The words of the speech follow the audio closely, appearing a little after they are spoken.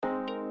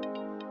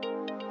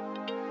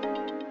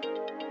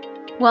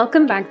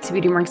Welcome back to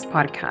Beauty Marks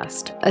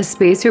Podcast, a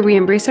space where we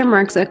embrace our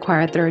marks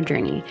acquired through our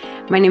journey.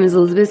 My name is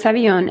Elizabeth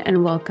Savillon,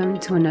 and welcome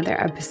to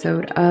another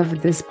episode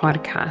of this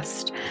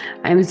podcast.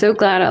 I'm so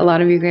glad a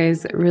lot of you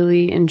guys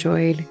really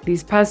enjoyed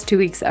these past 2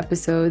 weeks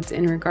episodes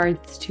in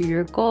regards to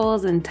your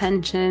goals,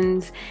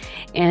 intentions,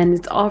 and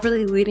it's all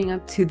really leading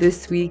up to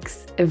this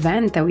week's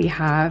event that we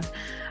have,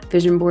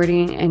 vision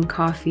boarding and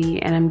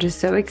coffee. And I'm just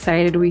so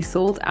excited. We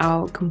sold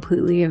out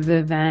completely of the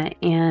event,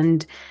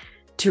 and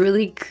to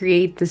really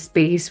create the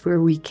space where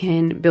we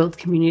can build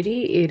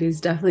community, it is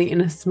definitely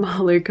in a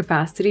smaller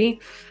capacity.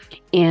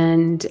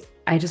 And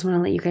I just want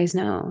to let you guys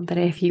know that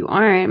if you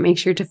aren't, make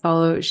sure to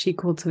follow She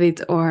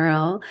Cultivates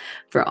ORL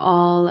for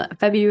all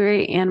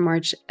February and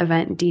March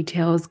event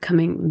details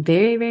coming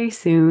very, very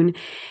soon.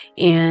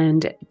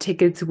 And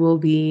tickets will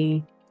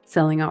be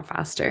selling out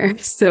faster.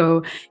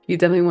 So you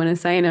definitely want to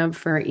sign up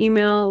for our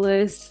email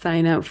list,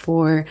 sign up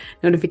for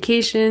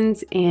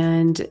notifications,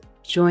 and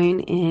join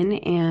in,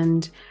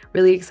 and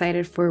really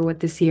excited for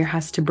what this year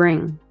has to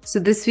bring. So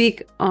this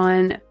week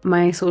on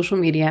my social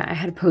media, I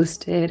had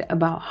posted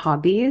about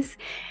hobbies.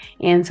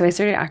 And so I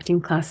started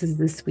acting classes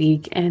this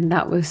week, and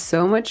that was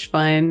so much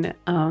fun.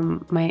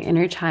 My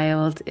inner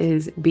child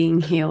is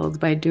being healed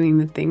by doing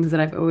the things that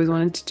I've always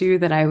wanted to do,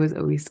 that I was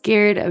always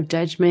scared of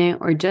judgment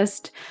or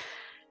just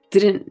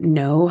didn't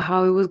know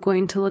how it was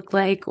going to look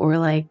like, or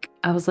like,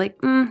 I was like,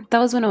 that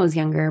was when I was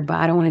younger, but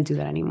I don't want to do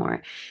that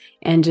anymore.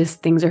 And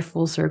just things are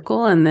full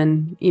circle. And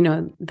then,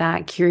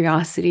 that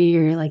curiosity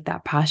or like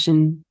that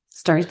passion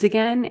starts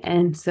again.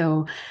 And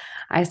so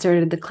I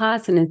started the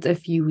class, and it's a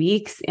few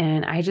weeks,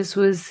 and I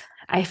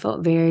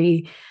felt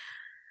very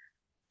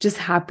just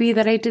happy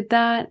that I did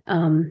that.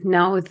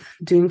 Now with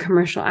doing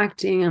commercial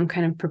acting, I'm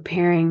kind of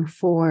preparing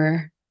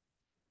for,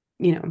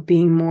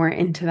 being more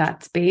into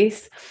that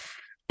space.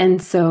 And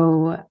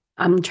so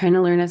I'm trying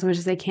to learn as much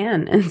as I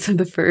can. And so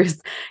the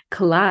first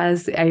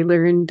class, I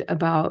learned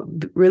about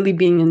really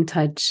being in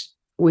touch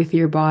with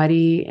your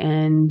body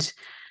and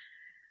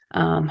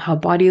how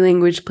body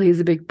language plays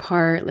a big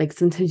part. Like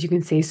sometimes you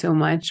can say so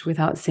much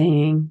without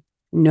saying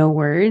no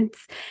words,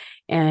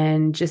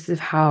 and just of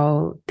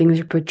how things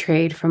are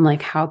portrayed from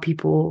like how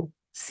people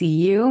see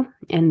you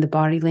and the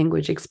body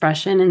language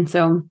expression. And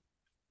so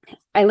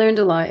I learned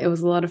a lot. It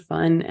was a lot of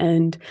fun,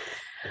 and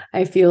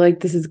I feel like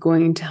this is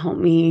going to help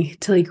me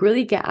to like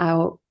really get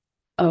out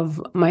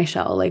of my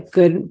shell, like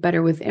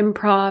better with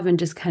improv and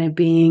just kind of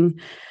being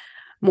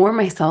more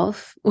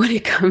myself when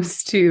it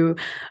comes to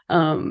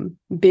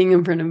being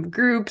in front of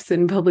groups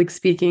and public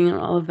speaking and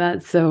all of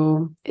that.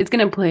 So it's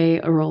going to play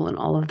a role in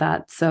all of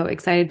that. So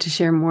excited to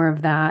share more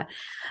of that.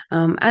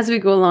 As we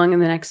go along in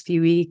the next few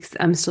weeks,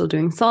 I'm still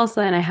doing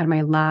salsa, and I had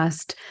my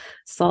last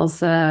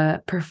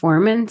salsa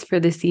performance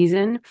for the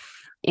season.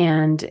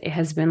 And it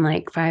has been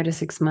like 5 to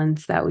 6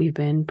 months that we've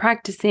been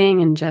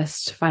practicing and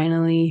just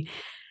finally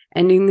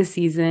ending the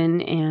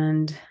season,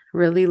 and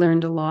really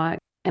learned a lot.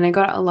 And I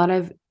got a lot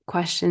of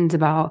questions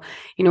about,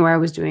 where I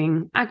was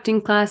doing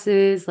acting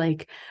classes,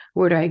 like,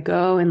 where do I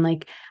go? And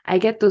like, I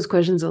get those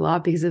questions a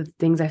lot because of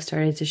things I've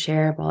started to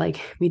share about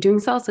like me doing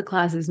salsa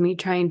classes, me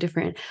trying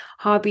different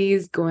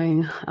hobbies,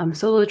 going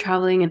solo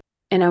traveling.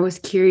 And I was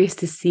curious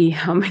to see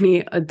how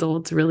many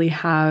adults really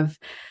have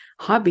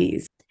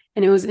hobbies.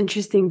 And it was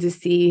interesting to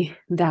see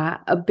that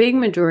a big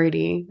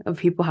majority of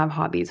people have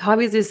hobbies.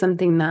 Hobbies is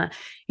something that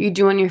you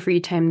do on your free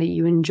time that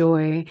you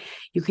enjoy.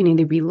 You can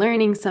either be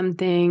learning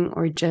something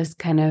or just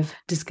kind of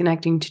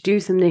disconnecting to do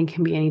something. It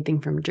can be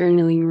anything from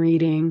journaling,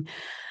 reading,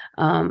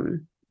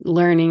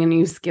 learning a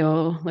new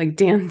skill like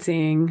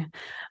dancing,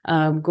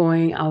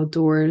 going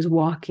outdoors,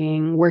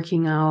 walking,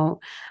 working out.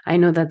 I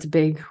know that's a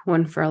big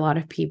one for a lot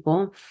of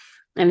people.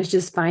 And it's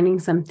just finding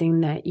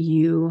something that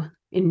you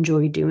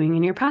enjoy doing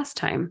in your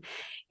pastime.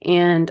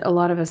 And a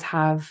lot of us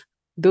have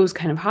those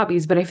kind of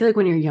hobbies, but I feel like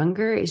when you're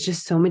younger, it's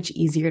just so much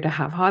easier to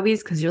have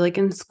hobbies because you're like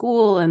in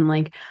school, and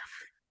like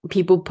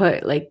people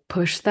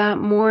push that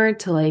more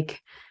to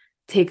like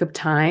take up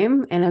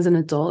time. And as an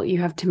adult, you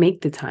have to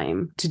make the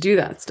time to do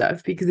that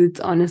stuff because it's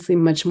honestly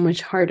much,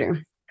 much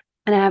harder.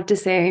 And I have to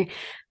say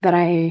that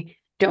I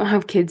don't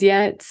have kids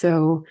yet,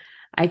 so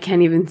I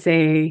can't even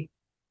say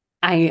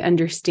I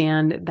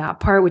understand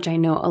that part, which I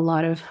know a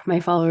lot of my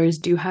followers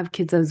do have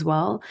kids as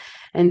well.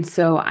 And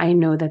so I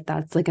know that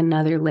that's like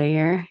another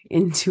layer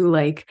into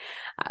like,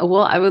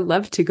 well, I would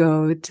love to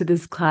go to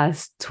this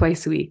class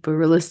twice a week, but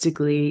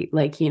realistically,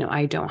 like,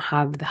 I don't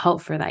have the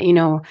help for that,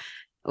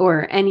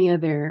 or any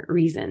other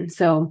reason.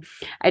 So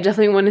I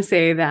definitely want to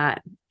say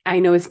that I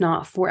know it's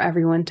not for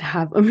everyone to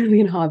have a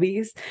million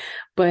hobbies,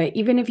 but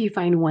even if you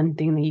find one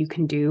thing that you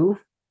can do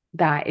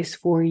that is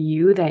for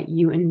you, that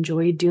you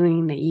enjoy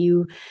doing, that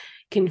you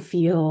can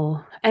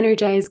feel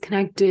energized,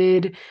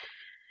 connected,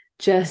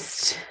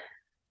 just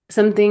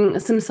some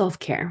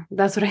self-care.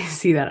 That's what I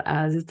see that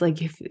as. It's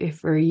like if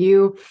for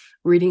you,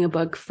 reading a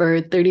book for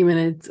 30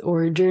 minutes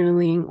or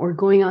journaling or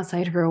going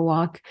outside for a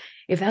walk,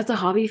 if that's a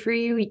hobby for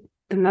you,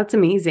 then that's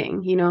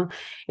amazing.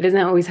 It doesn't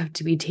always have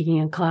to be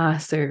taking a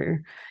class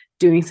or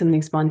doing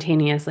something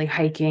spontaneous like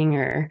hiking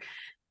or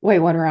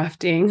whitewater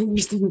rafting or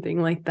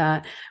something like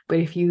that. But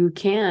if you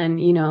can,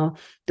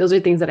 those are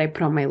things that I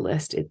put on my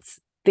list. It's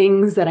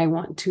things that I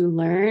want to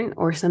learn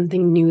or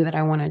something new that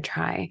I want to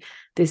try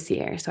this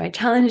year. So I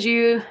challenge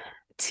you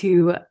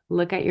to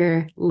look at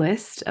your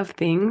list of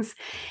things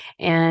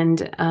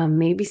and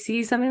maybe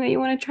see something that you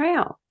want to try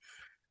out.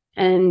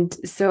 And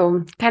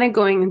so kind of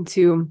going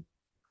into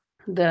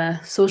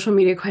the social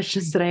media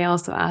questions that I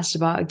also asked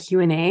about a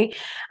Q&A,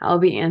 I'll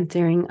be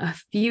answering a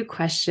few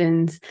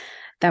questions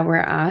that were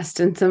asked,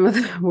 and some of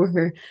them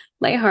were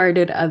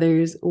lighthearted,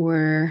 others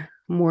were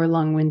more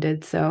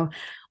long-winded. So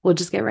we'll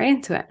just get right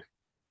into it.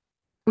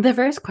 The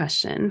first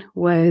question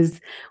was,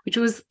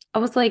 I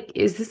was like,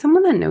 is this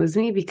someone that knows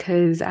me?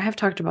 Because I have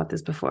talked about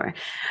this before,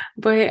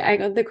 but I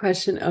got the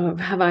question of,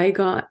 have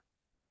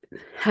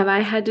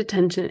I had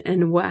detention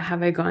and what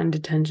have I gotten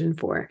detention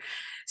for?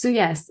 So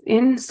yes,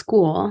 in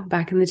school,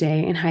 back in the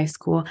day in high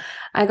school,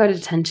 I got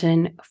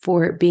detention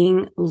for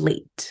being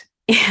late.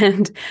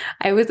 And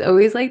I was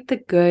always like the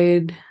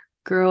good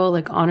girl,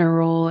 like honor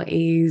roll,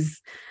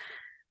 A's,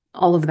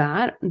 all of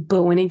that.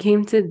 But when it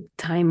came to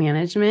time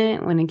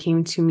management, when it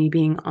came to me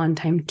being on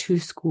time to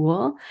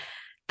school,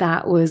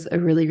 that was a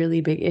really,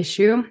 really big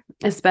issue,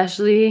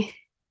 especially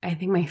I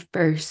think my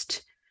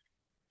first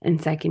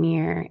and second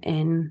year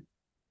in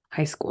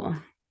high school.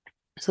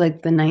 So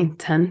like the 9th,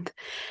 10th.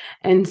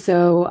 And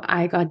so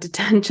I got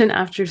detention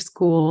after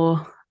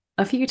school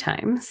a few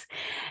times.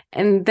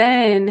 And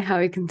then how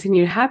it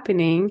continued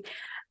happening,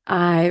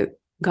 I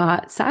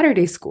got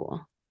Saturday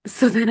school.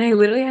 So then I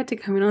literally had to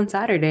come in on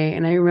Saturday.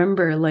 And I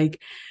remember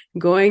like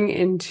going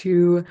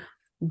into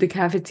the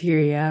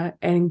cafeteria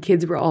and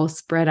kids were all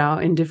spread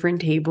out in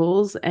different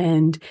tables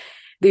and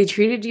they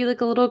treated you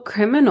like a little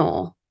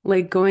criminal,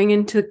 like going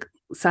into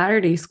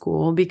Saturday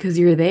school because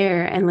you're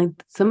there. And like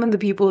some of the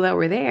people that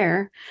were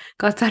there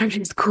got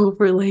Saturday school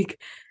for like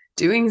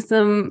doing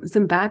some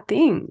bad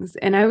things.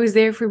 And I was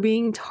there for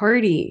being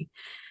tardy.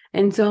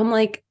 And so I'm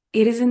like,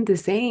 it isn't the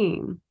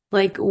same.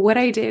 Like what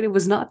I did, it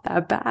was not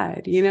that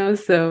bad,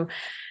 So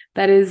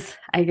that is,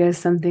 I guess,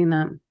 something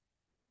that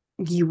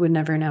you would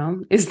never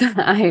know is that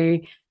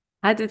I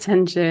had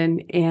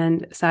detention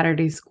and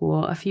Saturday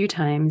school a few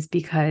times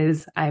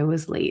because I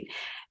was late.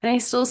 And I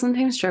still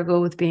sometimes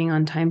struggle with being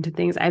on time to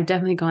things. I've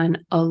definitely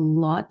gone a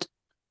lot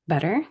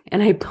better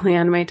and I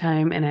plan my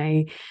time and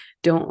I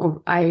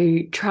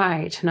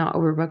try to not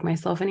overbook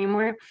myself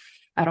anymore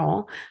at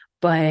all.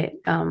 But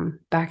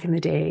back in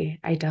the day,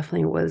 I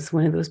definitely was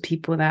one of those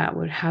people that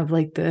would have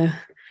like the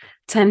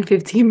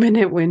 10-15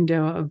 minute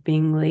window of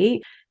being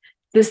late.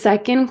 The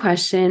second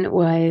question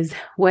was,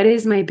 what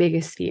is my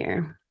biggest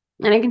fear?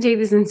 And I can take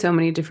this in so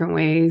many different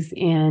ways.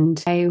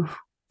 And I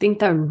think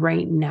that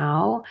right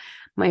now,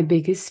 my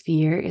biggest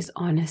fear is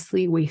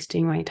honestly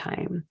wasting my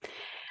time.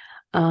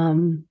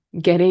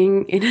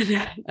 Getting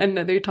in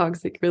another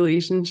toxic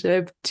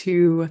relationship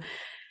to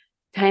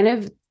kind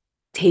of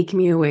take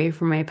me away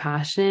from my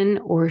passion,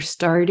 or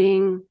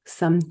starting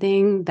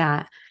something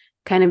that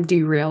kind of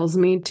derails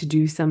me to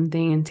do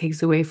something and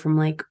takes away from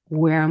like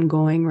where I'm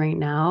going right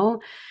now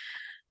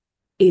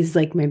is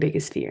like my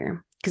biggest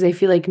fear. Because I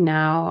feel like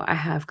now I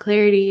have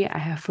clarity, I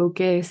have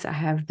focus, I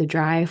have the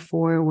drive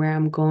for where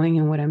I'm going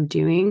and what I'm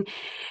doing.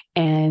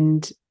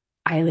 And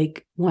I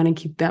like want to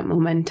keep that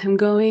momentum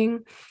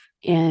going.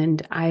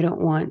 And I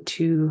don't want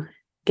to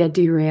get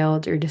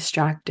derailed or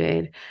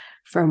distracted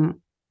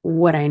from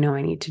what I know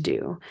I need to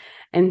do.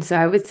 And so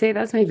I would say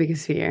that's my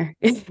biggest fear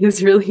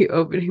is really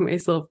opening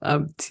myself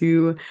up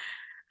to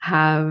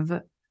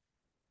have,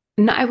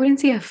 no, I wouldn't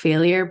say a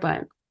failure,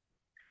 but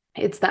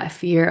it's that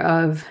fear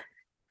of,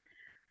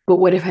 but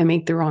what if I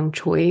make the wrong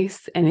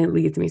choice and it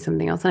leads me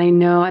something else? And I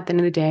know at the end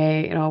of the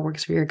day, it all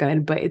works for your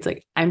good, but it's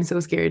like, I'm so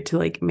scared to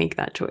like make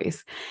that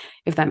choice,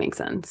 if that makes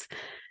sense.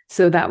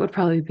 So that would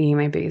probably be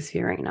my biggest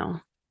fear right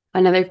now.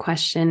 Another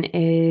question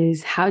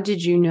is, how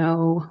did you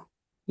know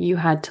you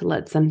had to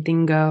let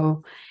something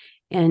go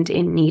and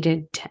it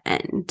needed to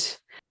end?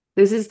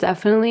 This is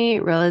definitely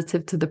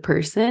relative to the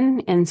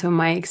person. And so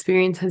my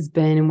experience has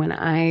been when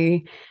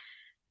I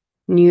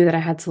knew that I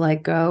had to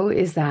let go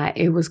is that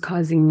it was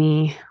causing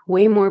me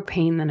way more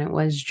pain than it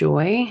was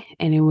joy.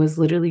 And it was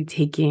literally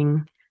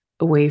taking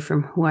away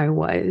from who I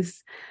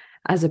was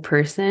as a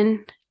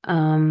person.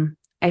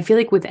 I feel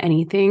like with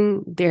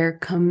anything, there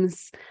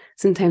comes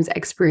sometimes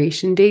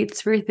expiration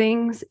dates for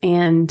things.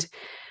 And,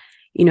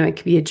 it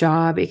could be a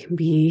job, it can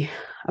be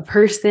a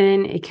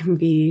person, it can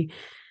be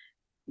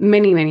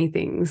many, many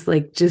things.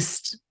 Like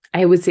just,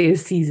 I would say a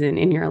season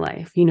in your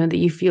life, that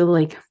you feel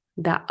like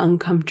that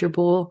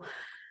uncomfortable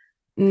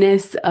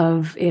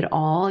of it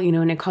all,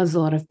 and it causes a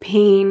lot of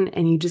pain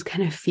and you just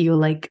kind of feel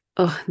like,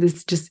 oh,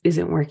 this just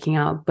isn't working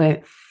out,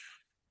 but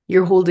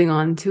you're holding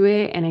on to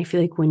it. And I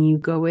feel like when you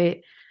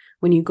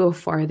go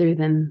farther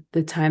than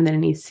the time that it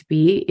needs to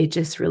be, it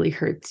just really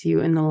hurts you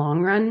in the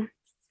long run.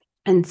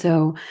 And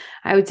so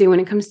I would say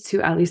when it comes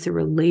to at least a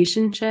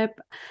relationship,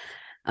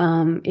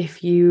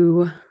 if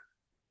you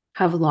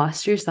have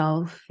lost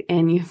yourself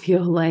and you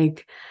feel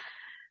like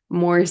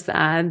more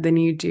sad than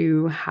you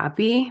do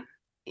happy,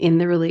 in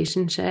the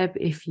relationship,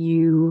 if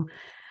you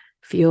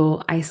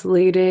feel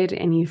isolated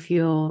and you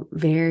feel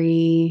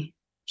very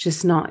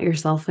just not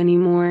yourself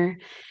anymore,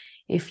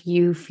 if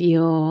you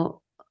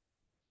feel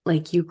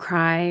like you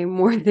cry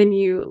more than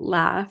you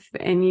laugh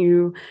and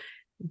you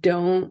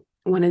don't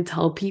want to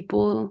tell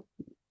people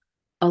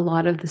a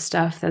lot of the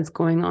stuff that's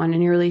going on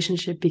in your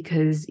relationship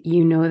because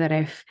you know that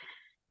if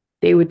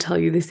they would tell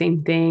you the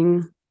same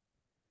thing,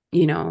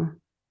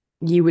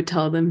 you would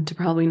tell them to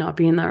probably not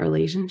be in that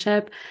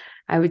relationship.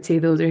 I would say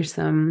those are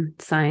some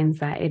signs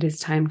that it is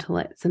time to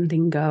let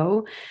something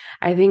go.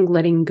 I think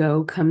letting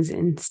go comes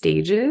in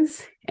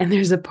stages, and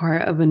there's a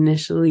part of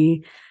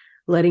initially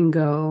letting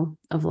go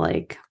of,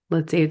 like,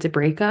 let's say it's a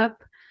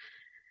breakup,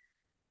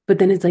 but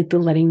then it's like the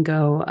letting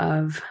go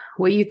of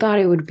what you thought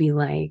it would be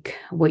like,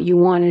 what you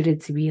wanted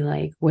it to be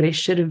like, what it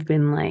should have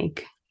been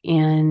like,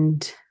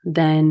 and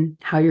then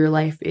how your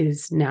life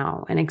is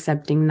now and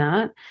accepting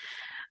that.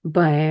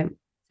 But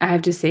I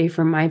have to say,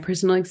 from my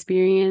personal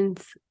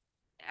experience,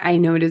 I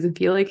know it doesn't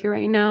feel like it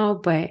right now,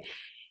 but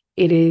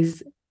it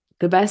is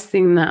the best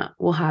thing that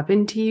will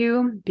happen to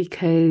you,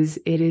 because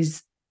it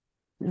is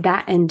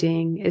that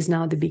ending is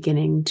now the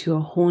beginning to a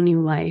whole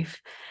new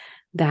life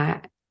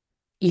that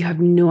you have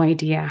no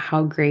idea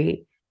how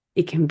great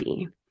it can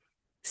be.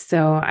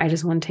 So I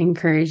just want to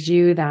encourage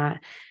you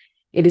that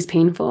it is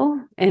painful.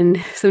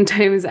 And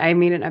sometimes I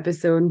made an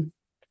episode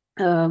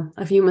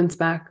a few months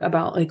back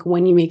about, like,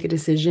 when you make a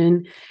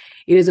decision,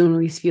 it doesn't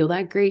always feel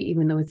that great,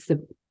 even though it's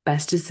the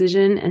best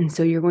decision. And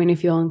so you're going to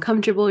feel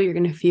uncomfortable. You're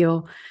going to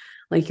feel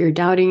like you're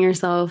doubting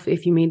yourself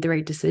if you made the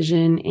right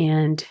decision,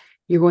 and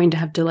you're going to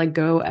have to let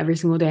go every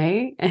single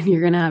day, and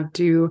you're going to have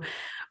to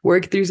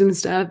work through some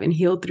stuff and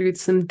heal through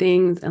some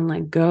things and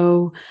let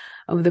go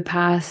of the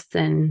past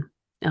and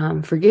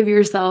forgive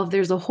yourself.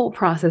 There's a whole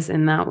process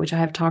in that, which I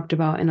have talked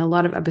about in a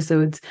lot of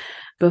episodes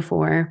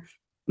before,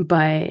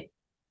 but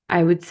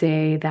I would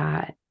say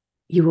that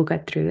you will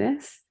get through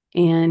this,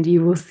 and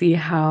you will see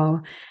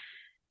how,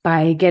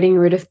 by getting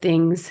rid of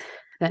things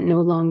that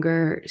no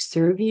longer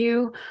serve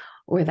you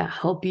or that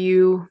help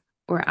you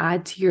or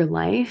add to your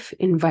life,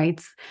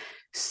 invites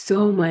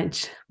so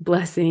much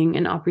blessing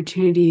and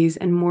opportunities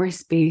and more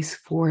space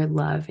for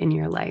love in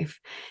your life.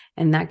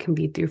 And that can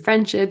be through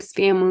friendships,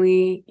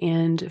 family,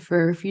 and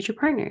for future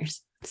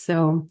partners.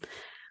 So I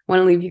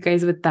want to leave you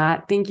guys with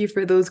that. Thank you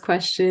for those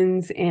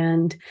questions.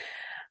 And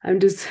I'm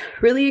just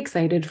really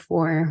excited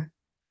for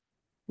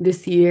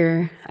this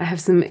year. I have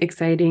some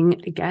exciting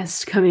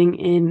guests coming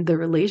in the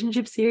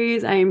relationship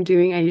series I am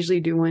doing. I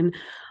usually do one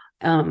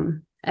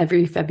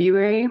every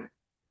February.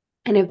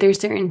 And if there's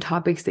certain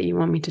topics that you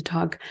want me to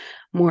talk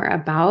more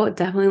about,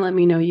 definitely let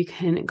me know. You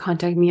can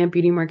contact me at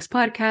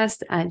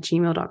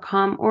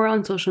beautymarkspodcast@gmail.com or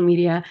on social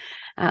media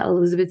at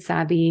Elizabeth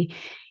Savvy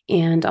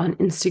and on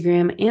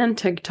Instagram and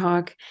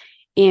TikTok.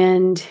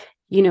 And,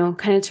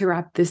 kind of to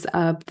wrap this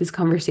up, this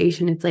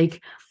conversation, it's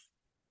like,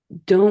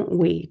 don't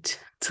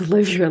wait to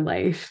live your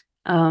life.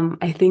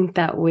 I think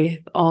that with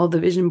all the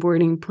vision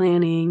boarding,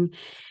 planning,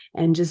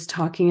 and just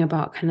talking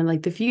about kind of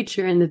like the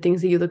future and the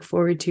things that you look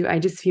forward to, I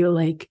just feel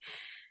like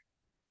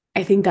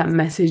I think that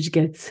message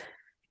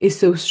is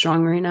so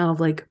strong right now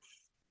of, like,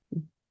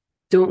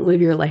 don't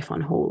live your life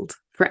on hold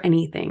for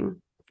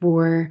anything,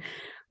 for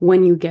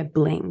when you get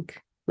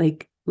blank.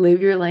 Like,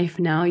 live your life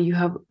now. You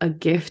have a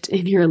gift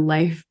in your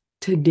life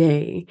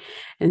today.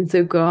 And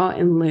so go out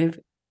and live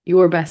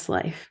your best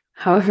life,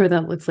 however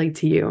that looks like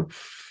to you.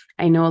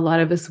 I know a lot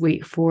of us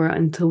wait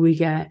until we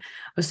get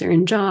a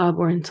certain job,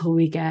 or until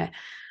we get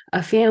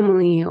a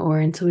family, or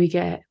until we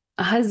get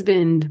a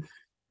husband,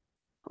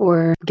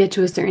 or get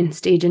to a certain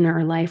stage in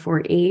our life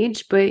or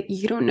age, but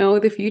you don't know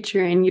the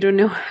future and you don't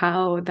know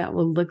how that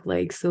will look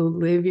like. So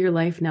live your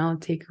life now,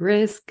 take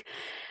risk,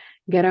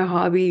 get a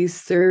hobby,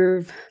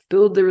 serve,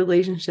 build the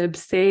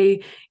relationships,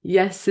 say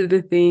yes to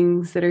the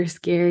things that are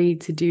scary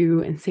to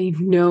do, and say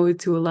no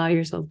to allow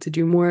yourself to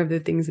do more of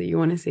the things that you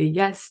want to say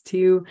yes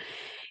to,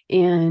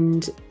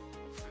 and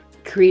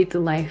create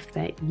the life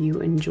that you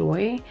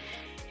enjoy.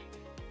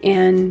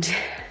 And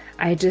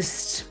I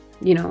just,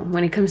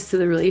 when it comes to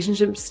the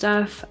relationship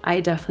stuff, I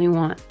definitely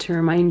want to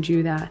remind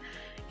you that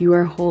you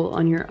are whole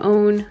on your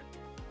own,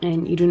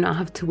 and you do not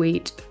have to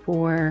wait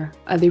for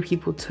other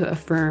people to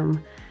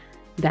affirm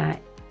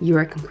that you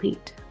are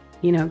complete,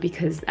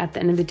 because at the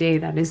end of the day,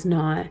 that is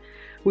not,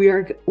 we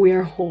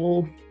are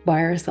whole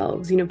by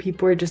ourselves.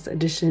 People are just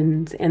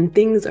additions, and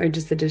things are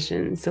just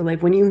additions. So,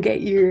 like, when you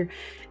get your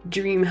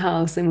dream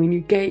house and when you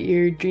get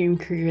your dream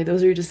career,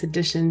 those are just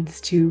additions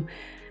to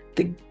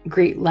the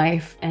great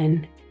life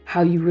and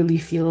how you really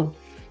feel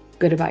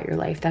good about your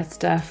life. That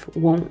stuff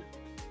won't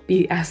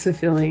be as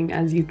fulfilling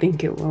as you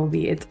think it will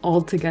be. It's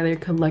all together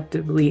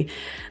collectively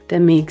that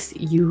makes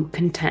you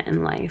content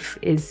in life,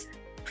 is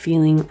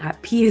feeling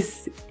at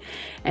peace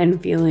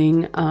and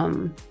feeling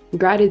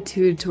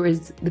gratitude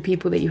towards the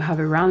people that you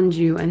have around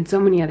you, and so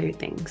many other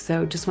things.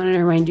 So just wanted to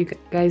remind you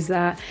guys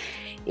that.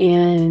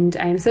 And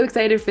I'm so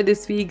excited for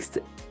this week's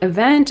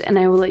event, and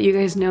I will let you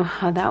guys know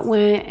how that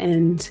went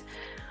and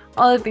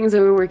all the things that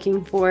we're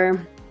working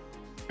for.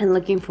 and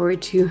looking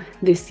forward to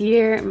this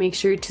year. Make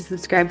sure to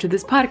subscribe to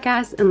this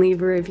podcast and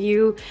leave a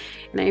review.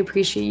 And I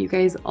appreciate you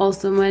guys all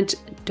so much.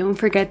 Don't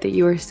forget that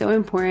you are so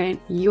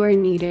important. You are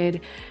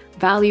needed,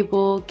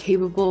 valuable,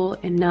 capable,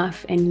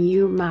 enough, and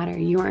you matter.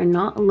 You are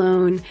not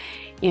alone.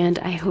 And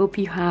I hope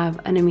you have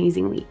an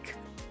amazing week.